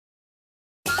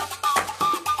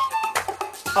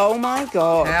Oh my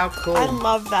God. How cool. I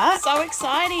love that. So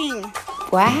exciting.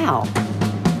 Wow.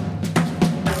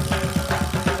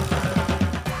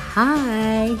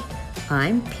 Hi,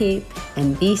 I'm Pip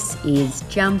and this is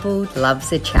Jumbled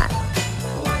Loves a Chat.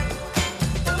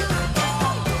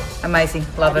 Amazing.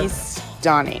 Love That it. is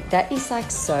stunning. That is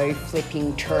like so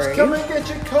flipping true. Come and get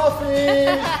your coffee.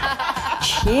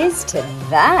 Cheers to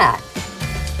that.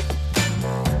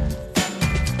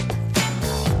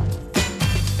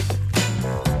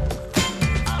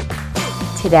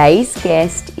 Today's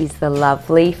guest is the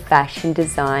lovely fashion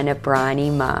designer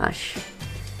Bryony Marsh.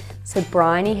 So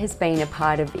Bryony has been a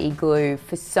part of Igloo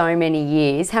for so many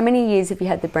years. How many years have you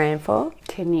had the brand for?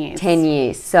 10 years. 10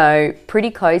 years, so pretty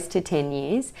close to 10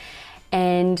 years.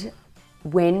 And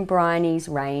when Bryony's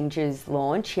ranges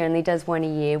launch, she only does one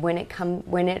a year. When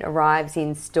it arrives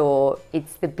in store,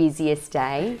 it's the busiest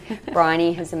day.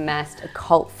 Bryony has amassed a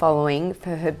cult following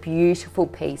for her beautiful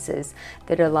pieces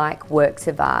that are like works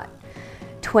of art.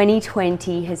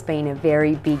 2020 has been a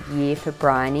very big year for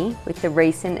Bryony with the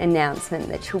recent announcement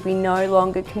that she'll be no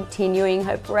longer continuing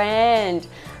her brand.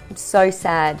 I'm so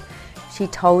sad. She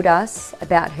told us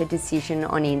about her decision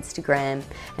on Instagram,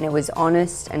 and it was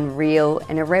honest and real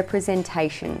and a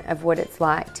representation of what it's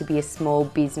like to be a small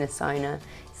business owner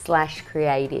 /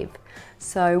 creative.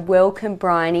 So welcome,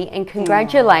 Bryony, and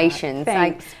congratulations.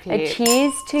 Thanks, a Pip.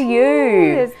 cheers to you.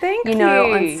 Cheers, thank You know,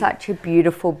 you. on such a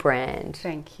beautiful brand.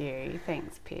 Thank you.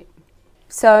 Thanks, Pip.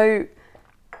 So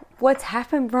what's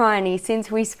happened, Bryony,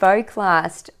 since we spoke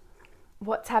last?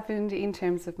 What's happened in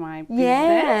terms of my business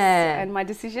and my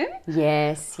decision?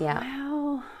 Yes, yeah.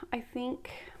 Well, I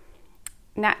think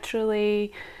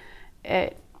naturally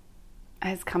it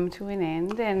has come to an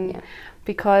end, and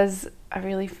because I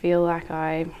really feel like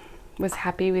I was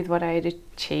happy with what I had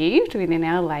achieved within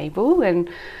our label, and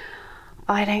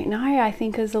I don't know, I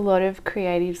think as a lot of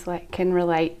creatives can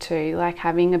relate to,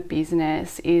 having a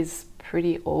business is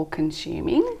pretty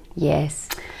all-consuming. Yes.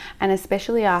 And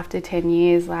especially after 10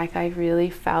 years, I really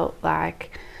felt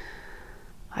like,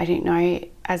 I don't know,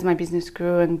 as my business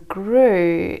grew and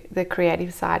grew, the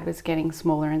creative side was getting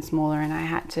smaller and smaller, and I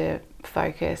had to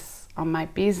focus on my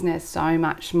business so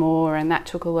much more, and that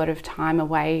took a lot of time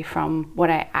away from what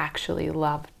I actually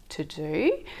loved to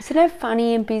do. Isn't it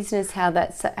funny in business how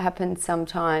that happens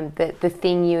sometimes, that the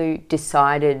thing you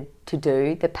decided to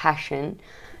do, the passion,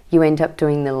 you end up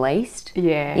doing the least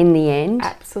in the end?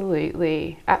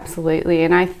 Absolutely.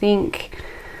 And I think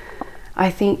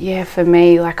for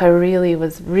me, I really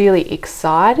was really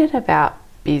excited about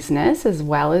business as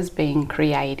well as being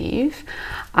creative,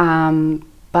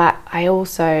 but I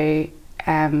also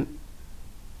am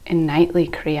innately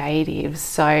creative,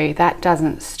 so that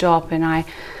doesn't stop, and I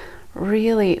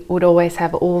really would always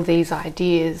have all these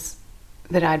ideas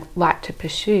that I'd like to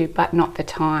pursue, but not the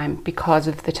time, because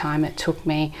of the time it took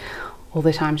me all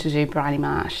the time to do Bryony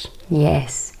Marsh.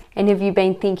 Yes. And have you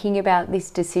been thinking about this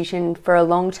decision for a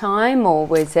long time, or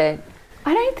was it?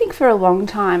 I don't think for a long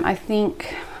time. I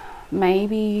think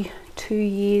maybe 2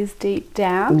 years deep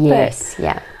down. Yes,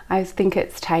 yeah. I think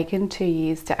it's taken 2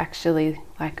 years to actually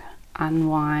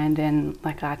unwind and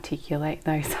articulate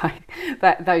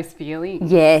those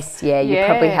feelings. Yes, yeah. You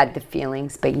probably had the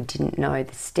feelings, but you didn't know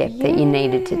the step that you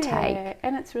needed to take.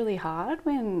 And it's really hard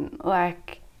when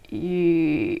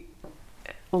you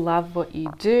love what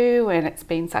you do and it's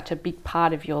been such a big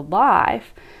part of your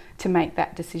life, to make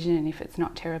that decision if it's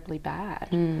not terribly bad.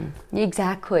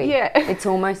 Exactly. Yeah. It's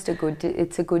almost a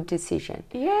good decision.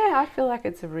 Yeah, I feel like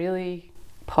it's a really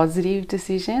positive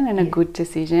decision and a good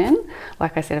decision.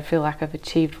 Like I said, I feel like I've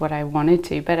achieved what I wanted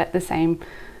to, but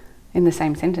in the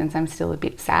same sentence, I'm still a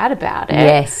bit sad about it.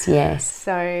 Yes.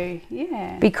 So,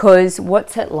 yeah. Because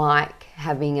what's it like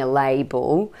having a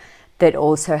label that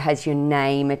also has your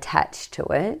name attached to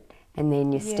it, and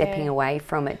then you're stepping away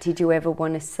from it? Did you ever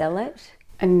want to sell it?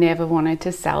 I never wanted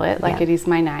to sell it. It is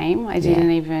my name. I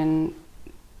didn't even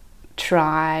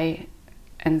try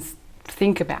and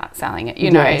think about selling it,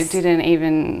 didn't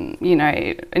even,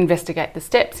 investigate the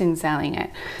steps in selling it.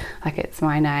 It's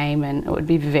my name, and it would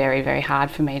be very, very hard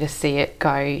for me to see it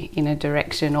go in a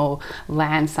direction or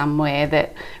land somewhere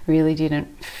that really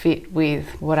didn't fit with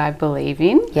what I believe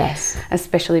in. Yes.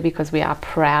 Especially because we are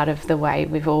proud of the way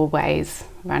we've always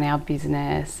run our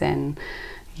business and,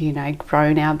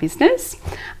 grown our business.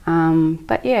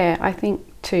 But yeah, I think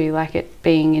too, it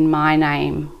being in my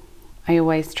name, I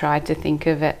always tried to think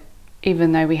of it,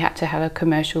 even though we had to have a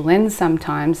commercial lens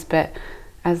sometimes, but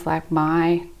as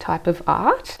my type of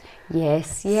art.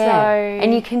 Yes, yeah.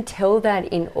 And you can tell that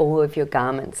in all of your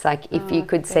garments. If you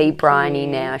could see Bryony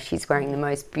now, she's wearing the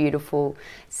most beautiful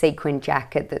sequin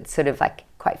jacket that's sort of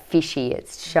quite fishy.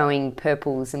 It's showing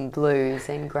purples and blues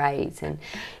and greys, and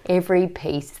every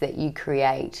piece that you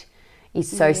create is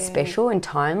so special and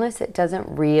timeless. It doesn't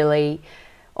really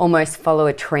almost follow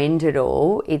a trend at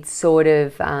all. It's sort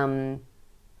of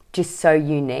just so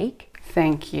unique.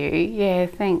 Thank you. Yeah,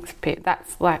 thanks, Pip.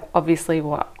 That's like obviously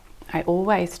what I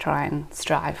always try and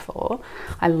strive for.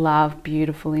 I love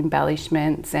beautiful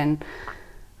embellishments, and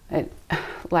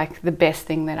like the best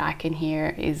thing that I can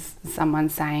hear is someone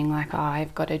saying like, oh,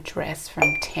 I've got a dress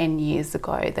from 10 years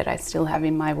ago that I still have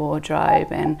in my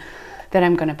wardrobe and that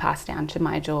I'm going to pass down to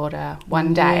my daughter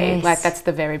one day. Yes. Like that's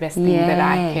the very best thing that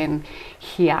I can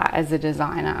hear as a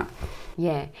designer.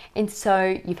 Yeah. And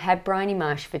so you've had Bryony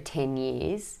Marsh for 10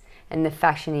 years, and the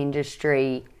fashion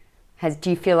industry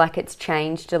do you feel like it's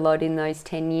changed a lot in those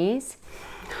 10 years?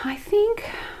 I think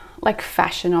like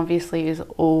fashion obviously is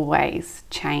always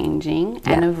changing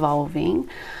and evolving,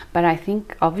 but I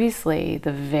think obviously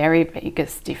the very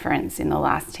biggest difference in the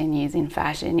last 10 years in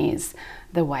fashion is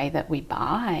the way that we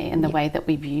buy and the way that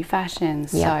we view fashion.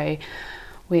 So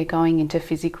we're going into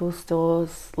physical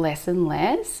stores less and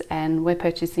less, and we're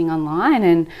purchasing online,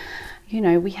 and you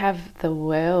know, we have the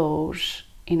world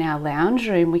in our lounge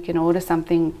room. We can order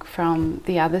something from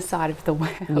the other side of the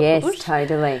world. Yes,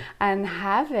 totally. And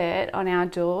have it on our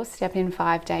doorstep in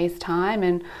 5 days' time.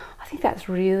 And I think that's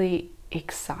really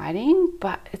exciting,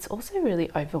 but it's also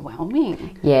really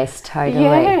overwhelming. Yes, totally.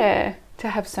 Yeah, to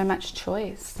have so much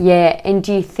choice. Yeah, and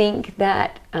do you think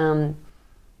that, you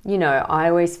know, I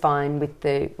always find with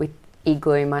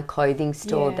Igloo, my clothing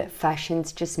store, that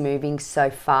fashion's just moving so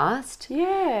fast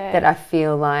that I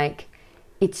feel like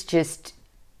it's just,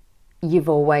 you've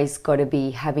always got to be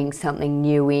having something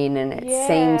new in, and it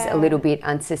seems a little bit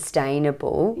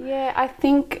unsustainable. Yeah, I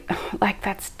think like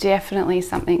that's definitely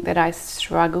something that I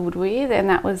struggled with, and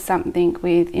that was something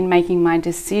in making my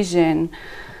decision,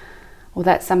 or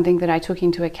that's something that I took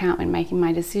into account when making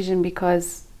my decision,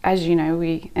 because as you know,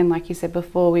 and like you said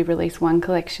before, we release one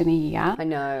collection a year. I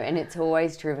know, and it's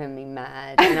always driven me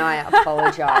mad, and I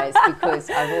apologise because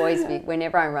I've always been,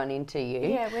 whenever I run into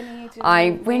you, when are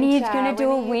you going to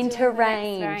do a winter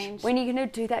range? When are you going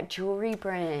to do that jewellery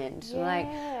brand? Like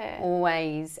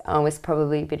always, I was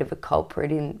probably a bit of a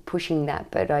culprit in pushing that,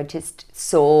 but I just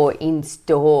saw in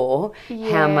store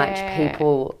how much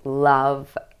people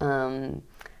love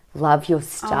your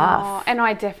stuff. Oh, and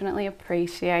I definitely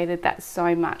appreciated that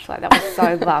so much. Like that was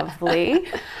so lovely.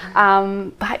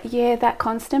 But yeah, that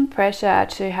constant pressure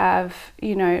to have,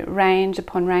 you know, range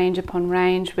upon range upon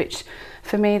range, which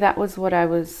for me, that was what I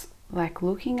was like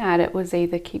looking at. It was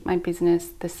either keep my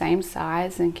business the same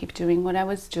size and keep doing what I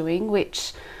was doing,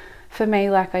 which for me,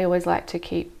 like I always like to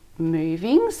keep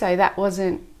moving. So that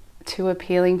wasn't too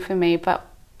appealing for me. But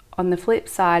on the flip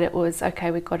side, it was,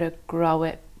 okay, we've got to grow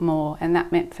it more, and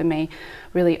that meant for me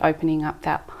really opening up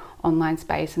that online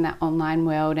space and that online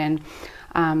world, and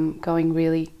going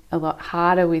really a lot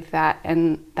harder with that,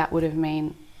 and that would have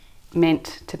meant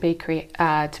to be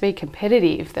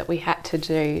competitive, that we had to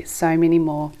do so many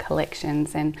more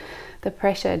collections, and the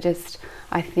pressure just,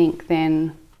 I think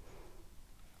then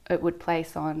it would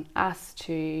place on us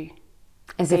to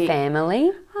as a family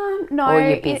no, or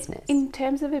your business. In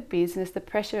terms of a business, the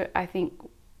pressure I think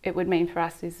it would mean for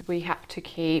us is we have to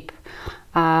keep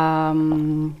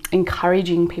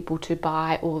encouraging people to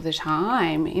buy all the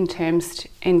time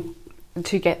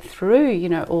to get through, you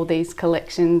know, all these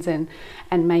collections and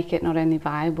make it not only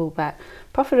viable but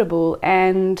profitable.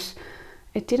 And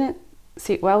it didn't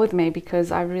sit well with me,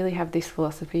 because I really have this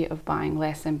philosophy of buying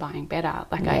less and buying better.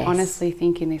 Like I honestly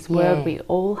think in this world we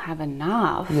all have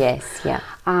enough. Yes, yeah.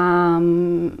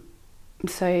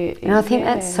 So, and I think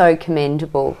that's so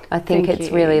commendable. I think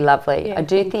it's really lovely. Yeah, I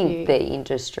do think the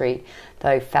industry,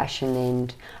 though, fashion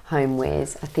and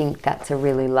homewares, I think that's a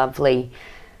really lovely,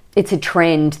 it's a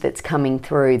trend that's coming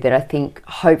through that I think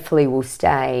hopefully will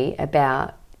stay,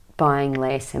 about buying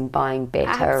less and buying better.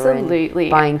 Absolutely.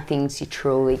 And buying things you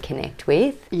truly connect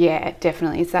with. Yeah,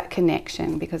 definitely. It's that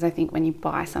connection, because I think when you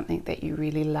buy something that you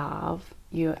really love,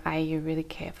 you really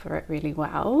care for it really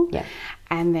well. Yeah.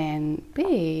 And then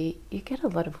B, you get a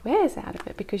lot of wears out of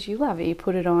it because you love it. You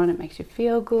put it on, it makes you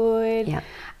feel good. Yeah.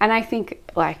 And I think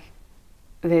like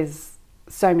there's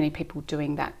so many people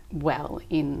doing that well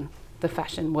in the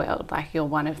fashion world. Like you're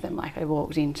one of them. Like I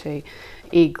walked into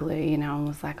Igloo, you know, and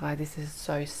was like, oh, this is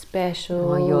so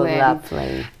special. Oh, you're and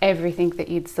lovely. Everything that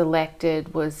you'd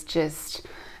selected was just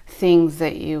things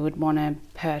that you would want to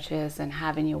purchase and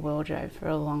have in your wardrobe for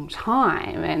a long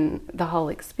time, and the whole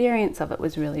experience of it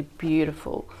was really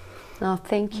beautiful. Oh,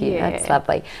 thank you. Yeah. That's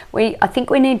lovely. I think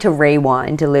we need to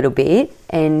rewind a little bit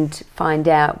and find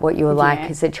out what you were like Yeah.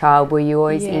 as a child. Were you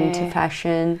always Yeah. into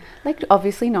fashion? Like,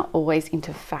 obviously not always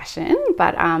into fashion,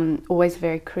 but always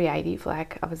very creative.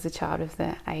 Like, I was a child of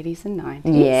the 80s and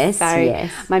 90s. Yes, so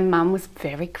yes. my mum was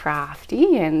very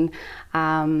crafty, and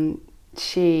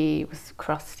she was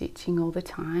cross-stitching all the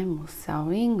time, or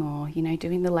sewing, or, you know,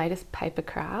 doing the latest paper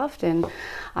craft. And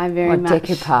I very much...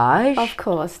 Decoupage? Of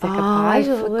course, Oh, decoupage.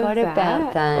 I forgot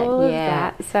about that. All Yeah.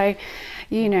 of that. So,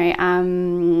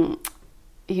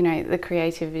 the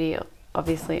creativity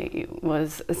obviously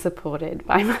was supported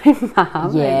by my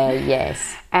mum. Yeah,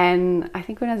 yes. And I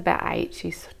think when I was about 8,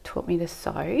 she taught me to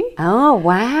sew. Oh,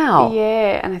 wow.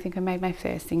 Yeah, and I think I made my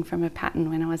first thing from a pattern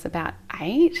when I was about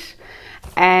 8.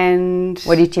 And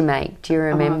What did you make? Do you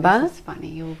remember? Oh, this is funny.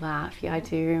 You'll laugh. Yeah, I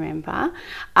do remember.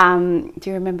 Do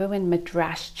you remember when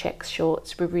Madras check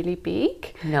shorts were really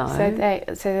big? No. So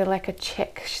they're like a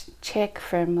check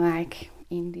from like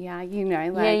India. You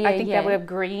know, like Yeah, I think yeah. they were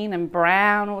green and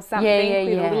brown or something yeah,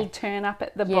 with yeah. a little turn up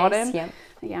at the Yes, bottom. yep.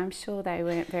 Yeah, I'm sure they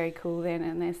weren't very cool then,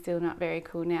 and they're still not very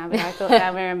cool now. But I thought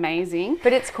they were amazing.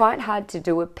 But it's quite hard to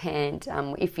do a pant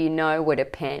if you know what a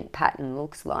pant pattern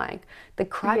looks like. The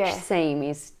crutch Yeah. seam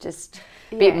is just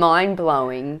a bit Yeah.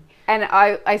 mind-blowing. And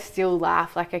I still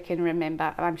laugh. Like, I can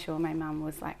remember, I'm sure my mum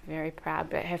was like very proud,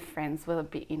 but her friends were a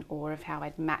bit in awe of how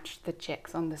I'd matched the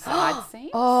checks on the side seam.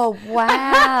 Oh,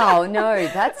 wow. No,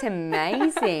 that's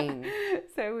amazing.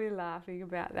 So we're laughing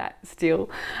about that still.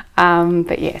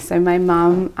 But yeah, so my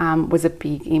mum was a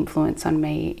big influence on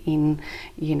me in,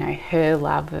 you know, her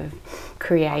love of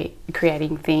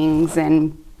creating things.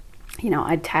 And, you know,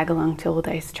 I'd tag along to all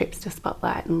those trips to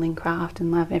Spotlight and Lincraft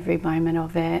and love every moment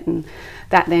of it. And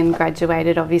that then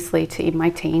graduated, obviously, to in my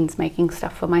teens making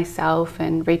stuff for myself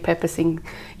and repurposing,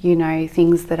 you know,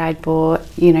 things that I'd bought,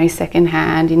 you know,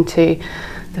 secondhand into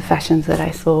the fashions that I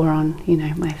saw on, you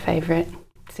know, my favourite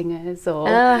singers or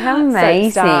how soap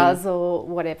amazing. stars or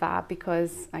whatever.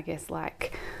 Because I guess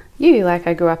like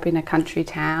I grew up in a country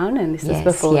town, and this Yes, is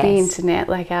before the yes. internet.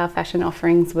 Like, our fashion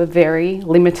offerings were very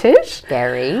limited.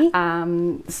 Very.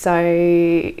 So,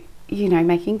 you know,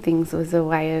 making things was a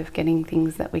way of getting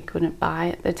things that we couldn't buy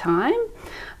at the time.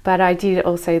 But I did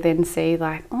also then see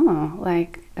like,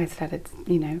 I started,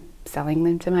 you know, selling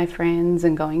them to my friends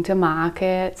and going to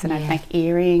markets, and I'd make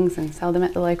earrings and sell them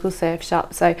at the local surf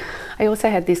shop. So I also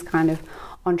had this kind of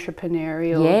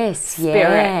entrepreneurial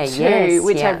spirit too,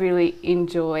 which I really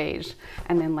enjoyed.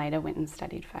 And then later went and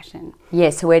studied fashion. Yeah,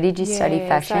 so where did you study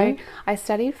fashion? So I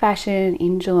studied fashion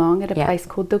in Geelong at a place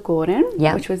called The Gordon,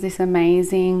 which was this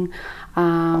amazing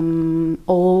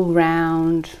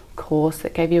all-round course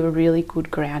that gave you a really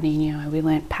good grounding. You know, we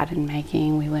learnt pattern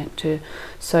making, we learnt to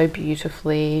sew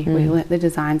beautifully, we learnt the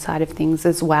design side of things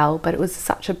as well, but it was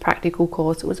such a practical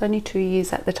course. It was only 2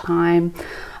 years at the time.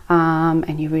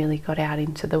 And you really got out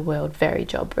into the world very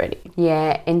job ready.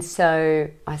 Yeah, and so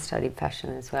I studied fashion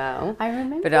as well. I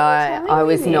remember. But I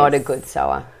was not a this. good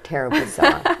sewer, terrible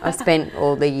sewer. I spent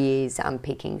all the years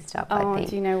unpicking stuff, I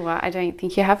think. Do you know what? I don't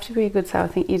think you have to be a good sewer. I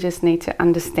think you just need to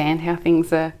understand how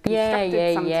things are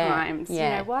constructed sometimes.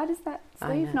 Yeah. You know, why does that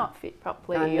sleeve not fit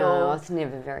properly? I know, I was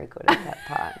never very good at that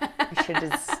part. I should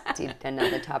have did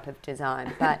another type of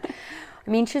design. But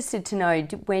I'm interested to know,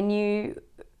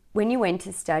 when you went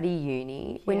to study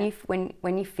uni, when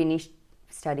you finished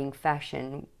studying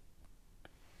fashion,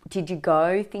 did you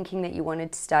go thinking that you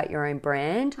wanted to start your own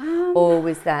brand, or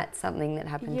was that something that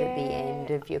happened at the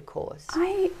end of your course?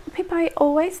 Pip, I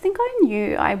always think I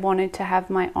knew I wanted to have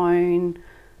my own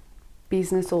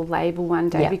business or label one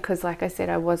day because, like I said,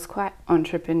 I was quite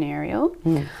entrepreneurial.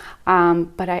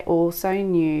 But I also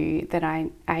knew that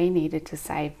I needed to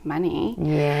save money,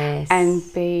 and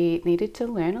B, needed to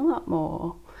learn a lot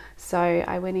more. So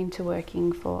I went into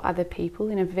working for other people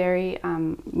in a very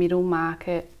middle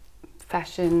market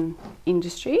fashion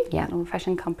industry, or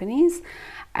fashion companies,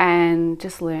 and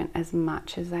just learnt as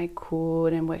much as I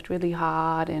could and worked really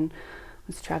hard, and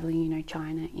was travelling, you know,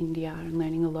 China, India, and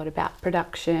learning a lot about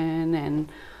production and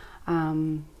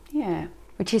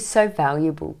Which is so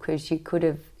valuable, because you could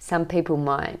have, some people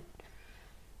might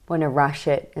want to rush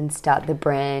it and start the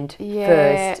brand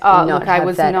first, and not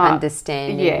have that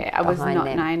understanding. Yeah, I was not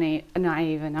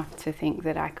naive enough to think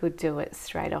that I could do it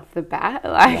straight off the bat.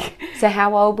 Like, so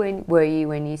how old were you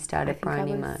when you started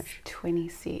Bryony I was Marsh?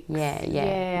 26.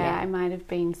 Yeah. I might have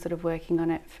been sort of working on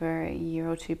it for a year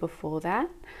or two before that.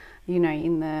 You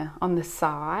know, on the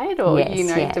side, or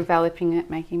developing it,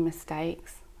 making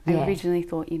mistakes. I Yeah. originally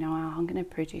thought, I'm going to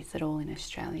produce it all in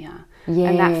Australia. Yes.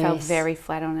 And that fell very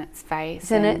flat on its face.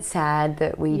 Isn't and it sad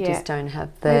that we Yeah. just don't have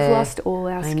the... We've lost all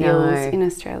our I skills know. in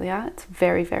Australia. It's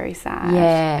very, very sad.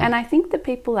 Yeah. And I think the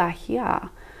people are here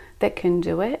that can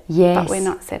do it, Yes. but we're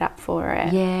not set up for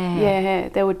it. Yeah. Yeah,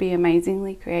 there would be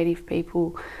amazingly creative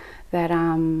people that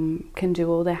can do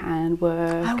all the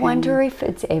handwork. I wonder if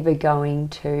it's ever going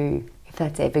to... if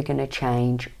that's ever going to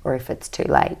change or if it's too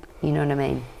late. You know what I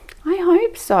mean? I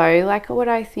hope so. Like, what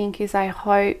I think is, I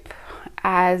hope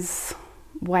as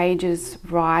wages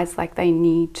rise like they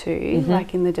need to,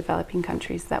 like in the developing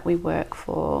countries that we work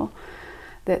for,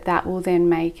 that will then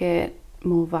make it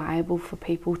more viable for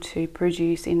people to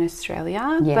produce in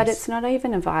Australia. Yes. But it's not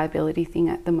even a viability thing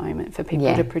at the moment for people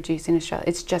Yeah. to produce in Australia.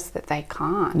 It's just that they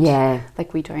can't. Yeah.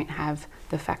 Like, we don't have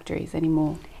the factories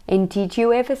anymore. And did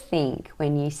you ever think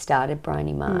when you started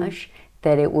Bryony Marsh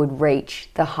that it would reach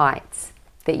the heights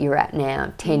that you're at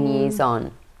now, 10 years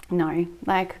on? No,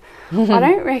 like, I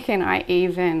don't reckon I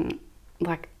even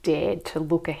like dared to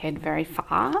look ahead very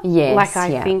far. Yes, like I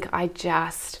yeah. think I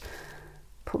just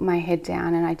put my head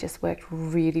down and I just worked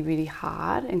really, really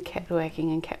hard and kept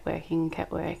working and kept working and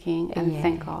kept working, and Yeah.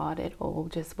 thank God it all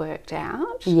just worked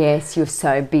out. Yes, you're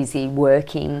so busy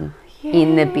working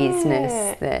in the Yeah.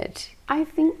 business that I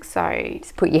think so.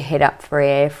 just put your head up for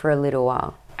air for a little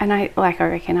while. And I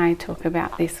reckon I talk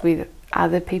about this with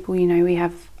other people. We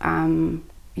have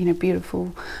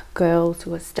beautiful girls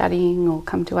who are studying or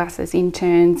come to us as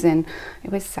interns, and I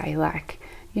always say, like,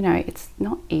 it's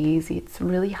not easy, it's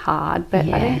really hard, but I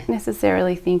Yeah. don't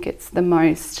necessarily think it's the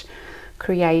most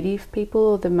creative people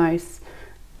or the most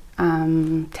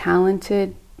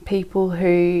talented people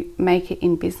who make it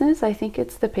in business. I think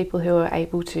it's the people who are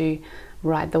able to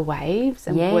ride the waves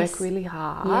and Yes. work really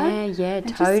hard. Yeah, and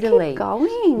totally. Just keep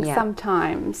going Yeah.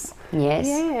 sometimes. Yes.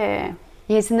 Yeah.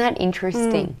 Yeah, isn't that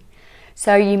interesting?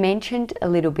 So you mentioned a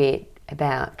little bit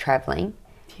about travelling.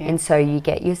 Yeah. And so you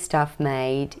get your stuff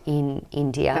made in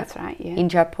India. That's right, yeah. In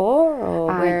Jaipur or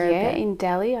where? Yeah, in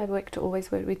Delhi. I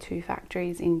always worked with 2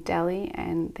 factories, in Delhi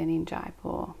and then in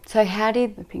Jaipur. So how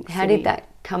did Pink how City. did that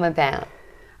come about?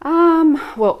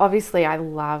 Well, obviously I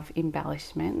love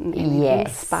embellishment and anything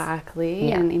Yes. sparkly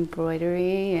Yeah. and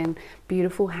embroidery and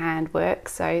beautiful handwork.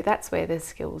 So that's where the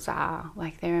skills are.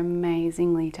 Like, they're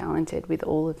amazingly talented with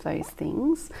all of those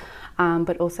things.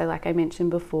 But also, like I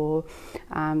mentioned before,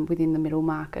 within the middle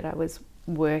market, I was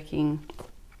working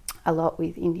a lot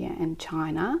with India and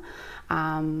China.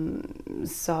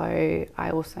 So I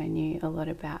also knew a lot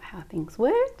about how things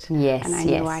worked. Yes, And I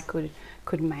yes. knew I could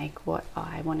make what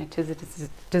I wanted to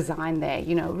design there.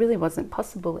 It really wasn't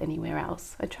possible anywhere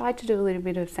else. I tried to do a little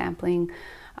bit of sampling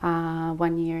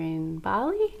 1 year in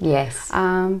Bali. Yes.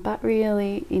 But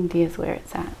really, India's where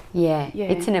it's at. Yeah. Yeah.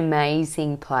 It's an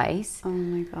amazing place. Oh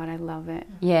my God, I love it.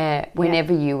 Yeah.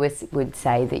 Whenever you would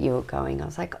say that you were going, I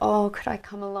was like, oh, could I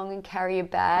come along and carry your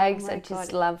bags? Oh my I'd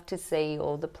just God. love to see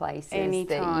all the places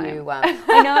Anytime. that you...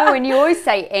 I know, and you always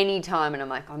say anytime, and I'm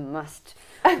like, I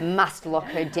must lock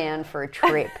her down for a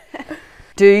trip.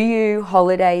 Do you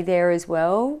holiday there as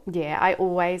well? Yeah, I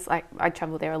always, I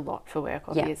travel there a lot for work,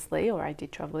 obviously, or I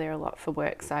did travel there a lot for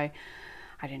work. So,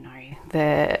 I don't know,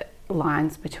 the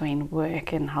lines between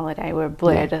work and holiday were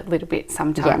blurred a little bit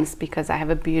sometimes because I have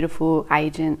a beautiful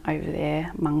agent over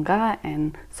there, Manga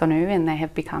and Sonu, and they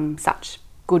have become such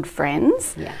good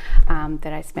friends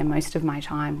that I spend most of my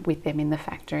time with them in the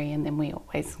factory, and then we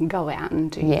always go out and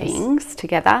do things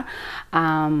together.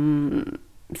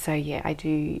 So yeah, I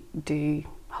do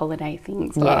holiday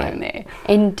things while I'm there.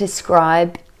 And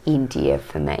describe India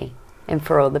for me and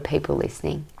for all the people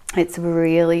listening. It's a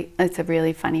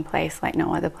really funny place, like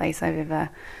no other place I've ever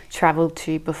travelled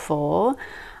to before.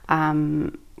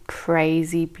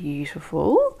 Crazy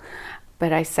beautiful,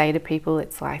 but I say to people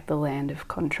it's like the land of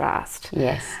contrast.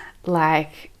 Yes.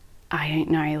 Like, I don't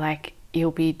know, like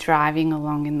you'll be driving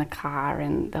along in the car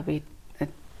and there'll be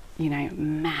a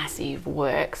massive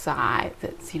work site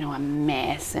that's, a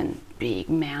mess and big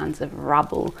mounds of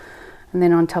rubble. And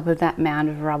then on top of that mound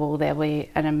of rubble, there'll be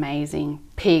an amazing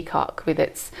peacock with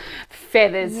its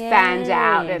feathers fanned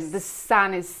out and the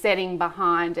sun is setting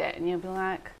behind it. And you'll be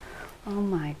like, oh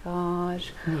my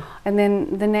gosh. And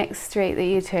then the next street that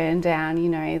you turn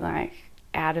down, like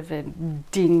out of a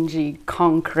dingy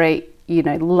concrete,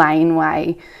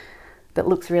 laneway that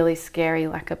looks really scary,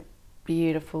 like a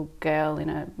beautiful girl in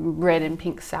a red and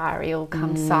pink sari will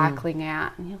come cycling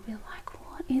out, and you'll be like,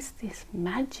 what is this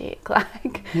magic?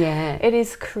 Like, it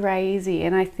is crazy.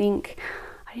 And I think,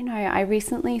 I don't know, I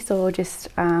recently saw just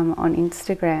on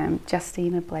Instagram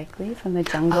Justina Blakely from the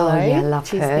Jungle. Oh, yeah, love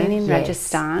She's her. been in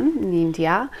Rajasthan in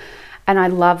India, And I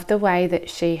love the way that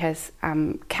she has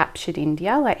captured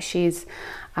India. Like she's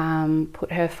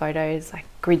put her photos like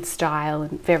grid style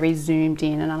and very zoomed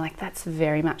in, and I'm like, that's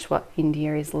very much what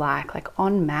India is like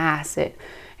en masse. It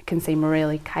can seem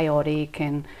really chaotic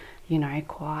and, you know,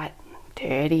 quite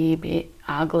dirty, a bit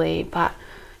ugly, but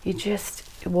you just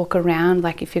walk around,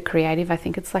 like if you're creative, I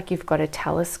think it's like you've got a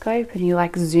telescope and you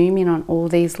like zoom in on all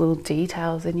these little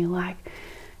details and you're like,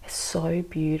 it's so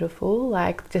beautiful,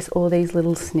 like just all these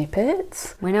little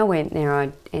snippets. When I went there,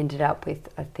 I ended up with,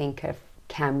 I think, a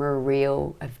camera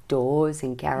reel of doors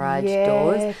and garage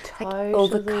doors. Totally. Like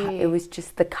all it was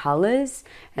just the colours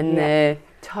and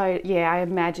I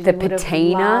imagine the you would have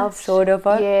patina loved, sort of.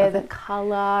 the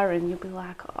colour, and you'll be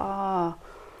like, oh,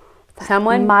 that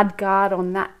Someone mudguard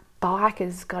on that bike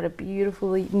has got a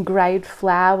beautifully engraved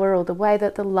flower, or the way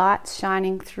that the light's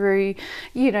shining through,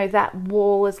 you know, that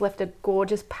wall has left a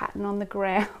gorgeous pattern on the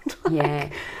ground.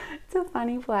 It's a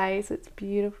funny place. It's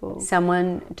beautiful.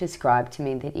 Someone described to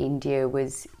me that India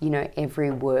was, you know,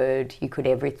 every word you could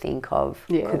ever think of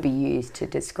could be used to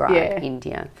describe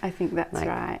India. I think that's like,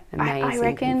 right. Amazing, I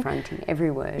reckon, confronting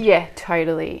every word. Yeah,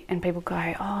 totally. And people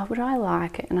go, oh, would I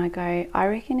like it? And I go, I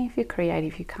reckon if you're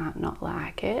creative, you can't not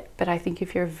like it. But I think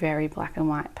if you're a very black and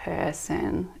white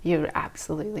person, you would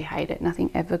absolutely hate it. Nothing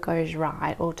ever goes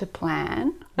right or to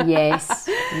plan. Yes,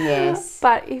 yes.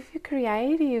 But if you're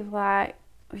creative, like,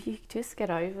 you just get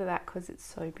over that because it's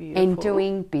so beautiful. And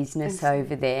doing business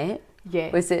over there,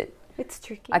 was it? It's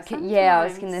tricky. I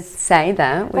was going to say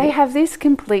that. They have this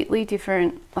completely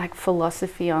different like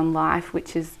philosophy on life,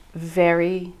 which is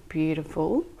very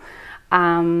beautiful,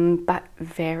 but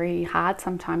very hard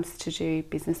sometimes to do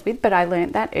business with. But I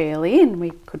learnt that early, and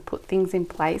we could put things in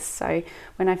place. So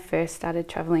when I first started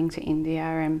travelling to India,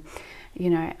 and you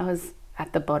know, I was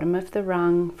at the bottom of the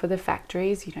rung for the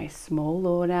factories, you know, small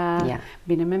order,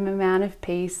 minimum amount of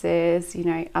pieces, you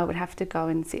know, I would have to go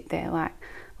and sit there like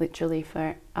literally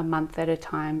for a month at a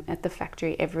time at the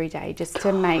factory every day just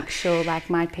to make sure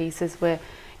like my pieces were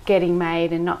getting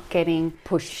made and not getting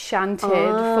shunted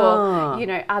for, you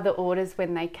know, other orders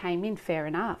when they came in. Fair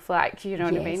enough, like, you know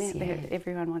what I mean? Yeah.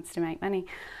 Everyone wants to make money.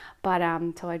 But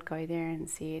so I'd go there and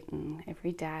sit and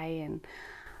every day, and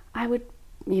I would,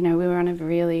 you know, we were on a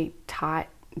really tight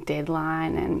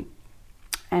deadline,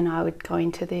 and I would go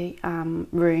into the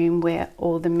room where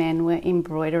all the men were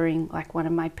embroidering like one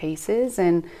of my pieces.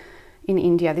 And in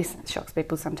India, this shocks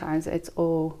people sometimes, it's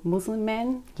all Muslim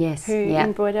men who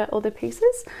embroider all the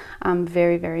pieces.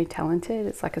 Very, very talented.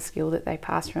 It's like a skill that they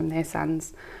pass from their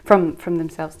sons, from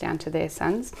themselves down to their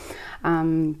sons.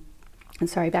 And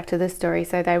sorry, back to the story.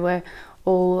 So they were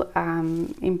all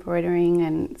embroidering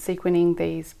and sequining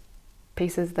these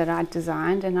pieces that I'd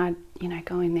designed, and I'd, you know,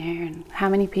 go in there and how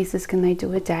many pieces can they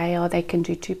do a day? Oh, they can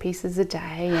do 2 pieces a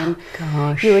day. And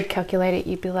you would calculate it,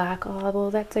 you'd be like, oh,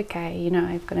 well, that's okay, you know,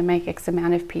 I've got to make X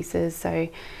amount of pieces, so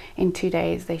in 2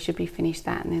 days they should be finished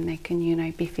that, and then they can, you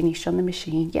know, be finished on the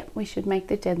machine. Yep, we should make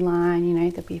the deadline, you know,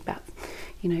 there'll be about,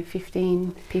 you know,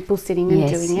 15 people sitting and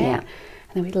doing it. And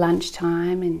then we'd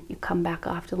lunchtime, and you come back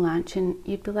after lunch and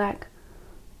you'd be like,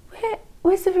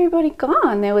 where's everybody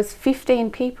gone? There was 15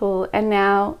 people and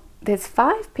now there's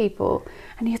 5 people.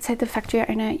 And you'd say to the factory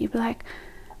owner, you'd be like,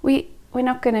 we're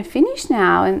not going to finish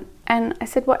now. And I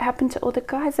said, what happened to all the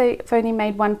guys? They've only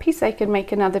made 1 piece. They could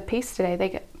make another piece today. They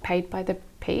get paid by the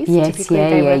piece. Typically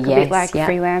they work a bit like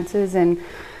freelancers, and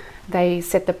they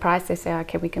set the price. They say,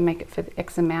 okay, we can make it for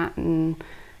X amount, and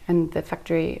the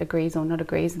factory agrees or not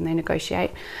agrees, and they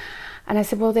negotiate. And I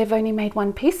said, well, they've only made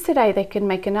 1 piece today. They can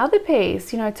make another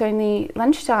piece. You know, it's only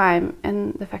lunchtime.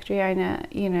 And the factory owner,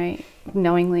 you know,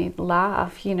 knowingly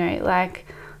laugh, you know, like,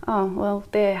 oh, well,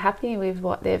 they're happy with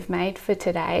what they've made for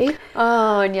today.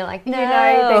 Oh, and you're like, no. You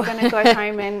know, they're going to go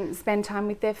home and spend time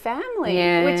with their family,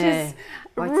 which is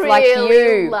really like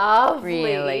you. Lovely.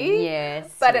 Really,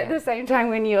 yes. But at the same time,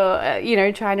 when you're, you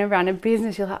know, trying to run a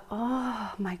business, you're like,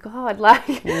 oh, my God.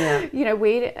 Like, you know,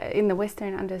 we in the West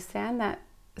don't understand that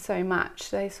so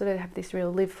much. They sort of have this real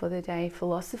live for the day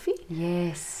philosophy.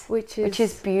 Yes. Which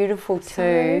is beautiful too.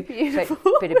 So beautiful.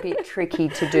 But a bit tricky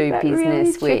to do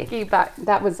business really with. Tricky, but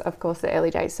that was, of course, the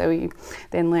early days. So we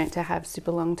then learnt to have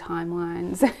super long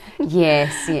timelines.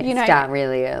 Yes, you know, start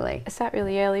really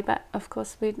early. But of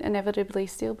course we'd inevitably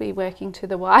still be working to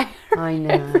the wire. I know.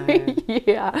 Every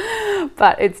year.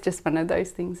 But it's just one of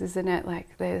those things, isn't it?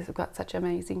 Like, they've got such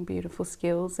amazing, beautiful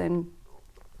skills, and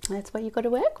That's what you've got to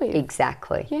work with.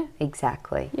 Exactly. Yeah.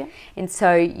 Exactly. Yeah. And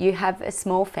so you have a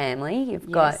small family. You've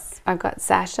I've got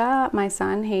Sasha, my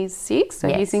son, he's 6, so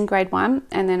he's in grade 1,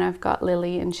 and then I've got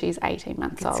Lily, and she's 18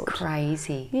 months old. It's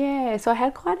crazy. Yeah, so I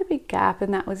had quite a big gap,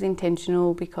 and that was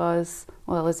intentional because,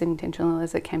 well, as intentional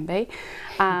as it can be,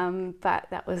 but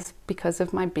that was because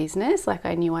of my business. Like,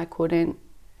 I knew I couldn't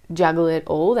juggle it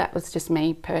all. That was just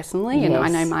me personally, and I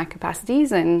know my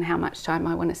capacities and how much time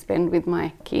I want to spend with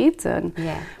my kids and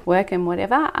work and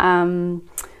whatever.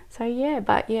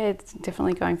 It's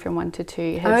definitely going from 1 to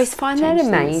 2. I always find that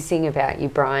amazing about you,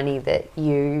 Bryony, that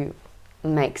you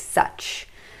make such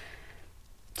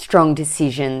strong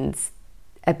decisions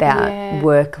about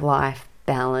work-life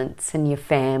balance and your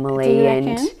family. Do you and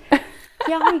reckon?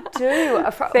 Yeah, I do.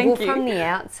 Thank you. From the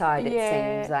outside, it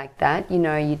seems like that. You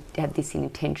know, you had this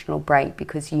intentional break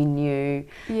because you knew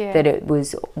that it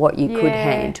was what you could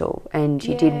handle, and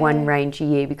you did one range a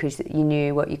year because you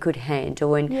knew what you could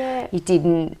handle, and you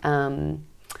didn't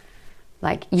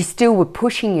you still were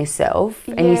pushing yourself,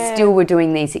 and you still were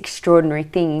doing these extraordinary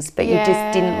things, but you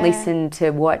just didn't listen to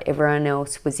what everyone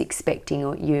else was expecting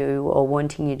of you or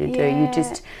wanting you to do. You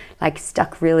just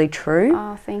stuck really true.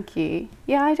 Oh, thank you.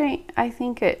 Yeah, I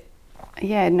think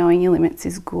knowing your limits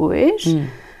is good.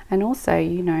 And also,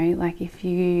 you know, like, if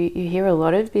you hear a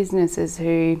lot of businesses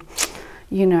who,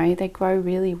 you know, they grow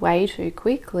really way too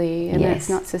quickly, and it's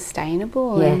not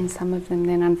sustainable, and some of them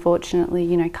then unfortunately,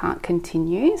 you know, can't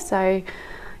continue. So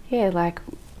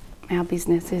our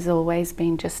business has always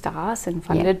been just us and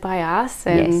funded by us,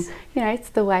 and you know, it's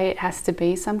the way it has to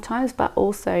be sometimes, but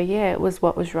also it was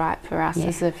what was right for us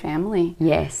as a family.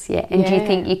 And do you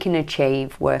think you can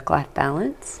achieve work-life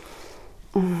balance?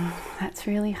 That's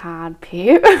really hard,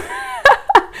 Pip.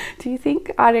 Do you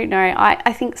think? I don't know.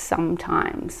 I think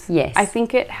sometimes. Yes. I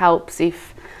think it helps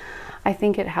if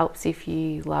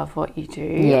you love what you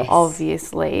do,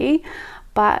 obviously.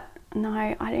 But no,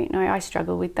 I don't know. I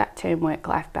struggle with that term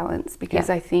work-life balance because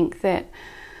I think that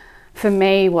for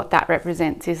me what that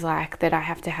represents is like that I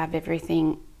have to have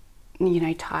everything, you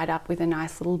know, tied up with a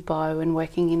nice little bow and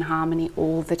working in harmony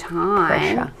all the time.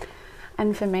 Pressure.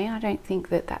 And for me, I don't think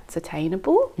that that's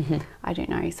attainable. I don't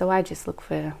know. So I just look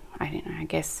for, I don't know, I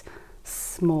guess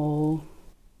small,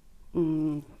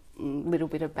 little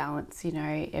bit of balance, you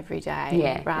know, every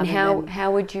day. Rather and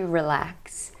how would you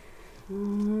relax?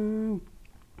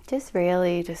 Just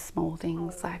small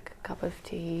things like a cup of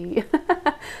tea,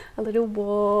 a little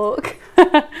walk.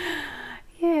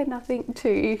 Nothing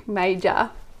too major.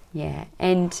 Yeah.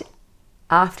 And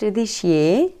after this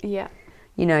year,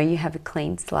 you know, you have a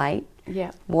clean slate.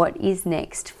 Yeah. What is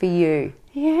next for you?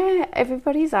 Yeah,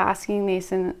 everybody's asking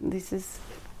this, and this is,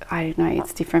 I don't know,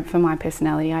 it's different for my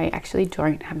personality. I actually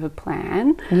don't have a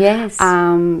plan. Yes.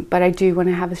 But I do want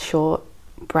to have a short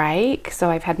break. So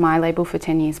I've had my label for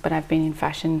 10 years, but I've been in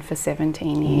fashion for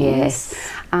 17 years.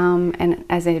 Yes. And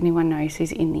as anyone knows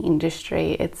who's in the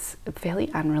industry, it's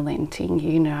fairly unrelenting,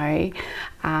 you know,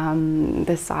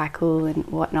 the cycle and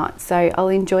whatnot. So I'll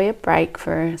enjoy a break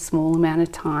for a small amount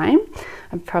of time.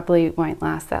 I probably won't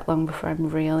last that long before I'm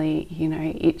really, you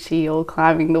know, itchy or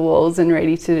climbing the walls and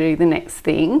ready to do the next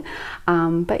thing.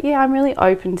 But yeah, I'm really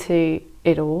open to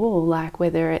it all, like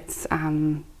whether it's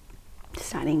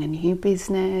starting a new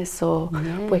business or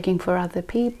working for other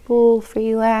people,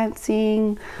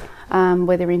 freelancing,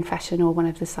 whether in fashion or one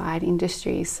of the side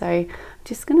industries. So I'm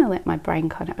just going to let my brain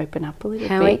kind of open up a little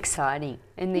bit. How exciting.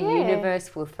 And the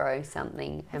universe will throw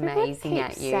something amazing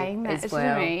at you saying that as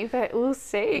well. To me, but we'll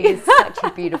see. You're such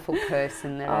a beautiful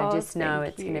person that I just know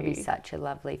it's going to be such a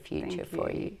lovely future for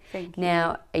you. Thank you.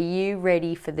 Now, are you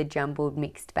ready for the jumbled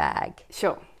mixed bag?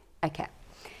 Sure. Okay.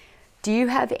 Do you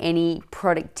have any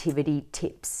productivity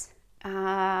tips?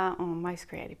 Most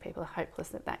creative people are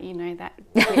hopeless at that, you know that.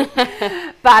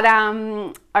 But,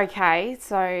 okay,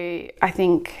 so I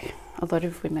think a lot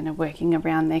of women are working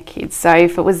around their kids. So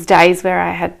if it was days where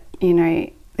I had, you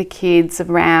know, the kids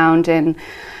around and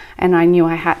I knew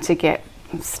I had to get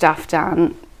stuff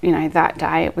done, you know, that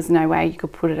day, it was no way you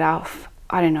could put it off.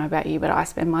 I don't know about you, but I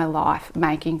spend my life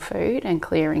making food and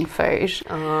clearing food.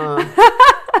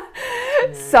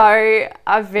 So it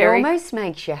almost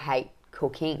makes you hate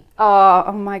cooking.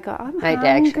 Oh my God, I'm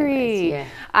hungry. Yeah.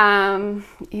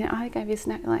 You know, I gave you a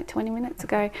snack like 20 minutes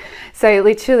ago. So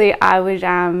literally I would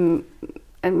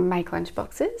make lunch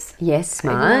boxes. Yes,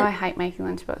 smart. You know, I hate making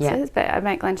lunch boxes, but I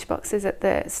make lunch boxes at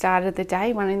the start of the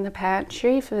day, one in the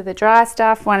pantry for the dry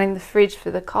stuff, one in the fridge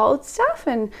for the cold stuff,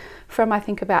 and from I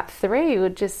think about 3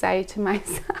 would just say to my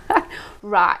son,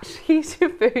 right, here's your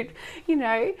food, you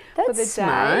know, for the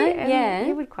smart. day. And yeah.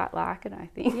 he would quite like it, I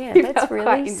think. Yeah, He that's felt really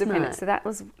quite independent.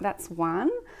 smart. So that's one.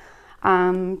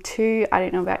 Two, I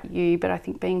don't know about you, but I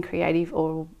think being creative,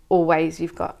 or always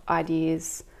you've got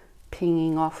ideas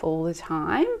pinging off all the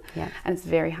time. Yeah. And it's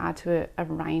very hard to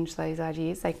arrange those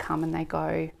ideas. They come and they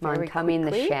go Mine very come quickly. in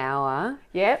the shower.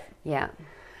 Yep. Yeah.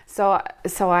 So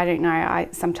I don't know. I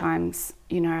sometimes,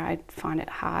 I find it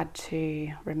hard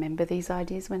to remember these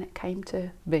ideas when it came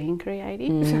to being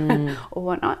creative or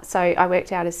whatnot. So I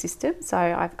worked out a system. So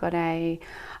I've got a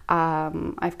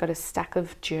stack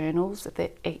of journals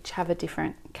that each have a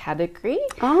different category.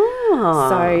 Oh.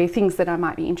 So things that I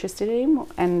might be interested in,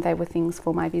 and they were things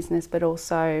for my business, but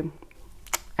also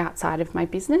outside of my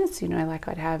business. Like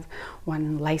I'd have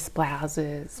one lace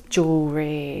blouses,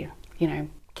 jewellery,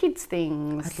 kids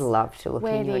things. I'd love to look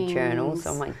in your journals. weddings,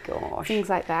 Oh my gosh. things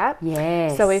like that.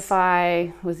 Yes. So if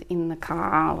I was in the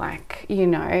car,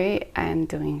 and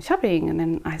doing shopping, and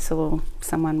then I saw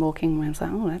someone walking and I was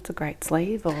like, oh, that's a great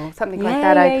sleeve, or something like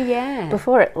that.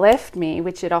 Before it left me,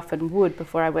 which it often would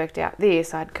before I worked out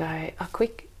this, I'd go,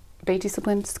 quick, be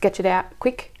disciplined, sketch it out,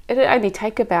 quick. It'd only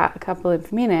take about a couple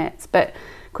of minutes, but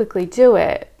quickly do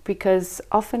it, because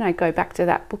often I go back to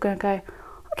that book and I go,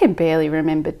 I can barely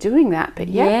remember doing that, but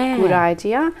good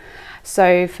idea.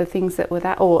 So for things that were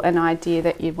that, or an idea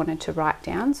that you wanted to write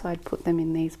down, so I'd put them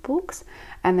in these books.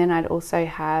 And then I'd also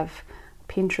have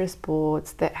Pinterest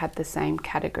boards that had the same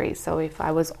categories. So if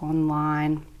I was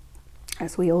online,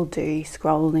 as we all do,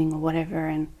 scrolling or whatever,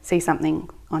 and see something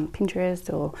on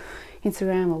Pinterest or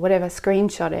Instagram or whatever,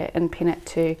 screenshot it and pin it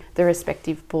to the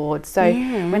respective boards. So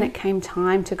when it came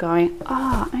time to going,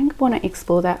 I want to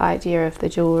explore that idea of the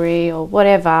jewellery or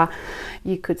whatever,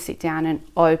 you could sit down and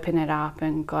open it up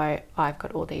and go, I've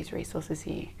got all these resources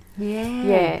here.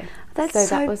 Yeah. That's so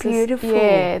that was beautiful.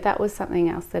 that was something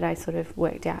else that I sort of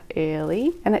worked out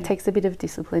early, and it takes a bit of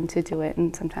discipline to do it,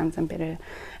 and sometimes I'm better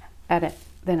at it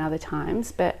than other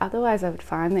times, but otherwise I would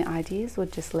find the ideas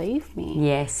would just leave me.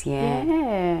 Yes, yeah.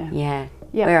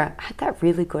 Where I had that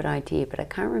really good idea, but I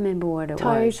can't remember what it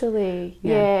was. Totally.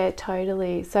 Yeah,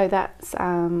 totally. So that's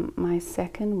my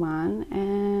second one,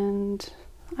 and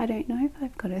I don't know if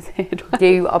I've got a third one. Do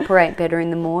you operate better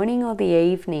in the morning or the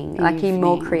evening? Like you're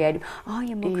more creative? Oh,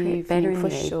 you're more creative, better in for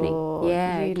the sure. evening.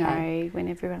 Yeah, you know, when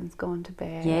everyone's gone to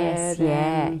bed. Yes,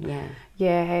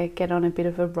 Yeah, get on a bit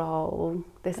of a roll.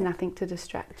 There's nothing to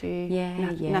distract you.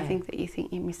 Nothing that you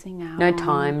think you're missing out No on.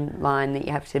 timeline that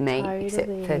you have to meet except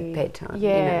for bedtime.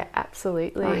 Yeah,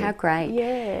 absolutely. Oh, how great.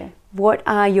 Yeah. What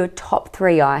are your top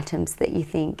 3 items that you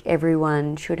think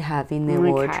everyone should have in their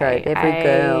wardrobe, every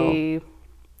girl?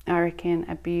 I reckon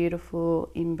a beautiful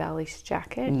embellished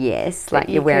jacket. Yes, like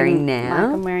you're wearing now.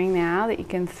 Like I'm wearing now, that you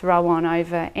can throw on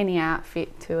over any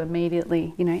outfit to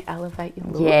immediately, elevate your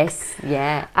look. Yes,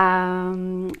 yeah.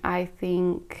 I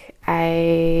think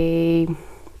a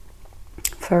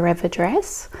forever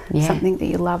dress, something that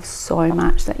you love so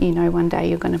much that one day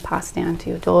you're going to pass down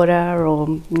to your daughter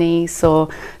or niece or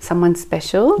someone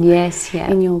special. Yes, yeah.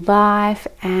 In your life.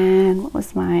 And what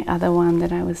was my other one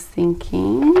that I was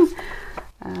thinking?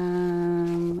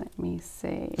 Let me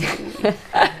see.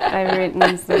 I've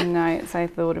written some notes. I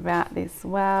thought about this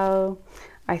well.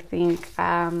 I think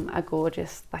a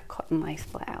gorgeous cotton lace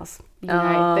blouse,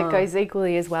 that goes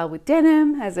equally as well with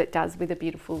denim as it does with a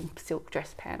beautiful silk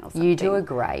dress pant or something. You do a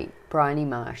great Bryony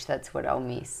Marsh. That's what I'll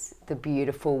miss. The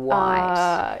beautiful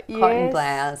white cotton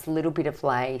blouse, a little bit of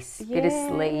lace, bit of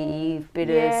sleeve, bit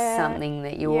of something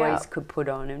that you always could put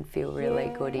on and feel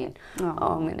really good in. Oh,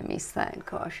 I'm going to miss that.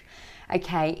 Gosh.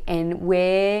 Okay, and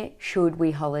where should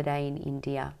we holiday in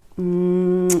India?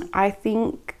 I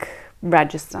think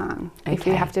Rajasthan. Okay. If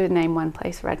you have to name one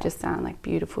place, Rajasthan,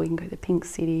 beautiful. You can go to the Pink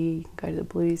City, you can go to the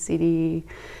Blue City.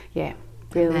 Yeah,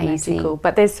 really magical.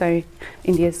 But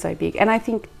India's so big. And I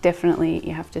think definitely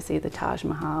you have to see the Taj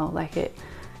Mahal. It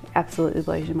absolutely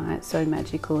blows your mind. It's so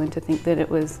magical. And to think that it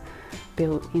was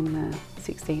built in the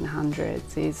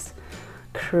 1600s is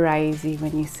crazy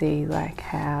when you see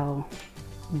how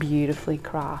beautifully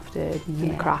crafted and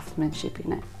the craftsmanship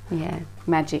in it. Yeah.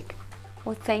 Magic.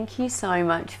 Well, thank you so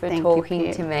much for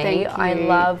talking to me.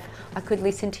 I could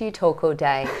listen to you talk all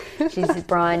day.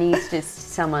 Bryony's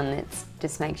just someone that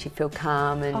just makes you feel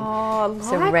calm and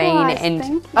serene. Thank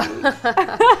you.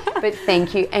 But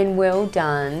thank you and well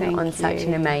done on such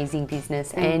an amazing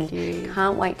business. Thank you.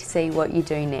 Can't wait to see what you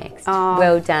do next.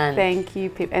 Well done. Thank you,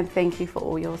 Pip, and thank you for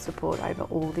all your support over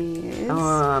all the years. Oh,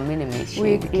 I'm going to miss you.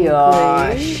 With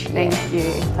Gosh. Thank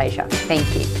you. Pleasure. Thank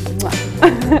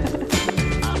you.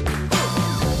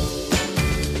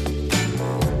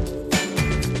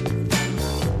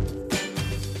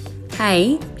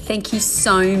 Hey, thank you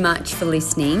so much for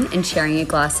listening and sharing a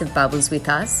glass of bubbles with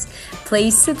us.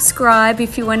 Please subscribe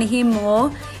if you want to hear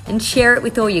more and share it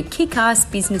with all your kick-ass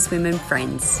businesswomen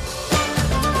friends.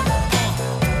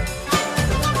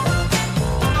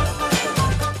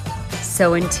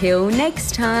 So until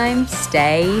next time,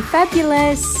 stay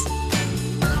fabulous.